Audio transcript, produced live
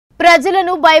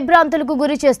ప్రజలను భయభ్రాంతులకు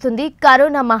గురి చేస్తుంది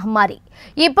కరోనా మహమ్మారి.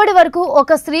 ఇప్పటి వరకు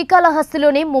ఒక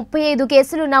శ్రీకాళహస్తిలోనే 35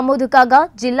 కేసులు నమోదు కాగా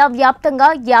జిల్లా వ్యాప్తంగా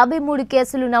 53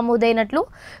 కేసులు నమోదైనట్లు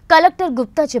కలెక్టర్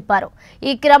గుప్తా చెప్పారు.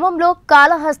 ఈ క్రమంలో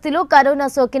కాళహస్తిలో కరోనా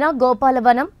సోకిన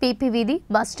గోపాలవనం, పీపీ వీధి,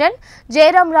 బస్టాండ్,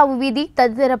 జయరామరావు వీధి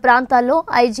తదితర ప్రాంతాల్లో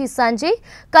IG Sanjay,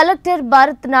 collector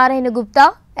Bharat Narayana Gupta,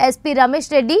 SP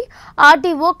Ramesh Reddy,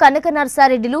 RTO కనక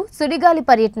నర్సారెడ్డిలు సుడిగాలి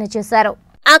పర్యటన చేశారు.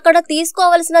 అక్కడ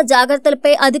తీసుకోవాల్సిన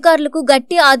జాగ్రత్తలపై అధికారులకు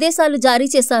గట్టి ఆదేశాలు జారీ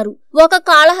చేశారు. ఒక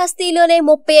కాళహస్తిలోనే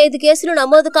 35 కేసులు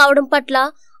నమోదు కావడం పట్ల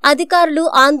అధికారులు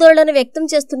ఆందోళన వ్యక్తం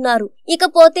చేస్తున్నారు.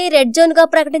 ఇకపోతే రెడ్ జోన్ గా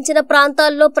ప్రకటించిన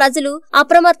ప్రాంతాల్లో ప్రజలు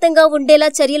అప్రమత్తంగా ఉండేలా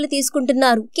చర్యలు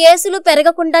తీసుకుంటున్నారు. కేసులు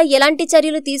పెరగకుండా ఎలాంటి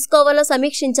చర్యలు తీసుకోవాలో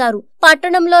సమీక్షించారు.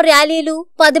 పట్టణంలో ర్యాలీలు,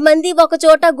 10 మంది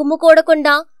ఒకచోట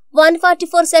గుమ్ముకూడకుండా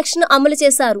 144 సెక్షన్ అమలు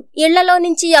చేశారు. ఇళ్లలో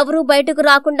నుంచి ఎవరూ బయటకు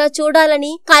రాకుండా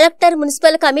చూడాలని కలెక్టర్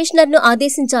మున్సిపల్ కమిషనర్ ను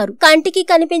ఆదేశించారు. కంటికి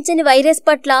కనిపించని వైరస్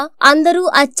పట్ల అందరూ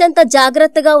అత్యంత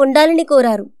జాగ్రత్తగా ఉండాలని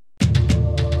కోరారు.